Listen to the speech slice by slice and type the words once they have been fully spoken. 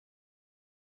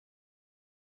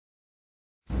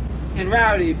and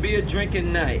Rowdy, Be a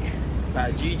Drinkin' Night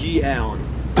by G.G. Allin.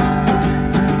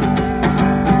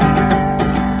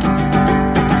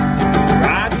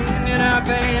 Riding in a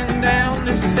van down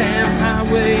this damn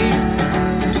highway,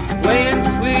 playing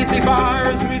sleazy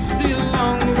bars we see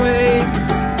along the way.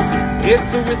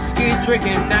 It's a whiskey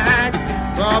drinking night,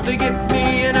 probably get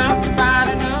me in a fight,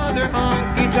 another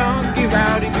honky-tonky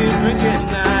rowdy beer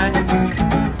drinking night.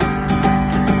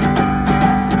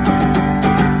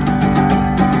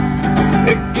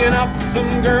 Picking up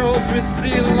some girls we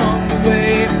see along the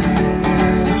way,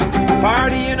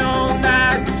 partying all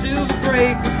night till the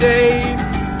break of day,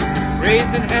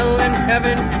 raising hell and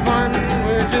having fun.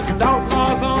 We're just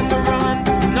outlaws on the run.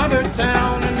 Another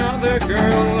town, another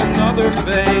girl, another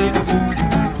face,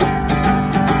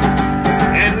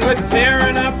 and we're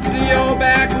tearing up the old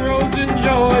back roads in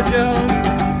Georgia.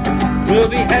 We'll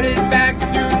be headed back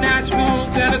through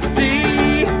Nashville, Tennessee.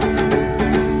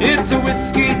 It's a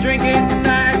whiskey drinking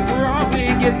night,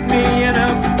 probably get me in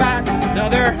a fight,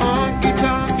 another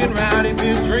honky-tonk and rowdy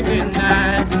beer drinking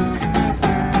night.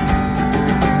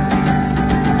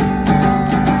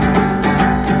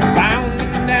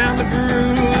 Bounding down the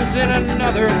grooves in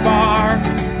another bar,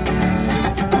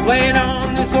 playing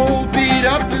on this old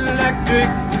beat-up electric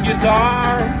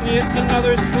guitar. It's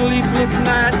another sleepless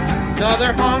night,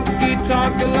 another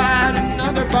honky-tonk delight,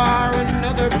 another bar,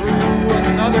 another brew,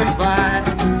 another fight.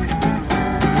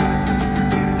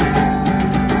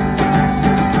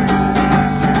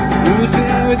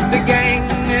 Cruising with the gang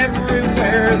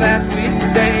everywhere that we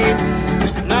stay,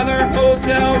 another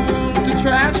hotel room to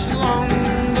trash along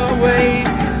the way.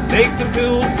 Take some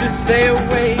pills to stay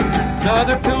away,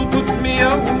 another pill puts me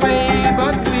away,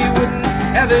 but we wouldn't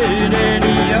have it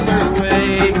any other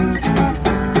way.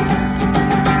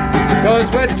 'Cause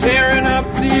we're tearing up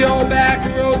the old back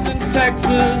roads in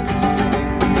Texas,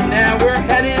 now we're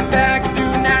headed back to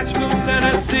Nashville,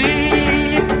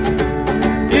 Tennessee.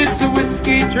 It's a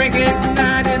whiskey drinking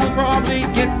night, it'll probably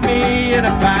get me in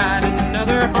a fight,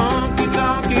 another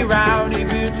honky-tonky rowdy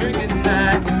beer drinking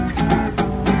night.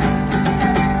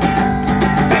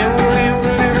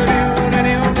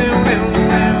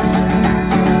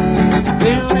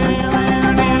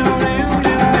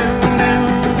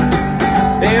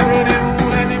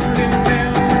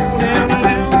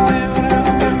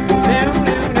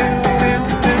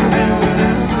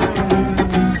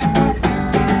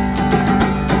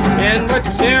 And we're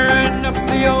tearing up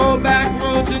the old back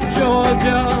roads in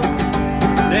Georgia,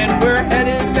 then we're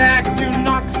headed back to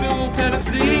Knoxville,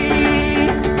 Tennessee.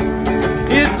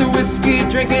 It's a whiskey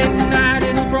drinking night,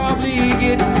 it'll probably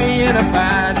get me in a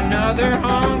fight, another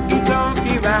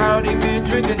honky-tonky rowdy beer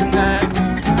drinking night.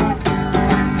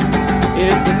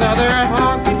 It's another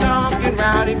honky-tonk and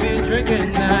rowdy beer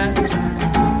drinking night.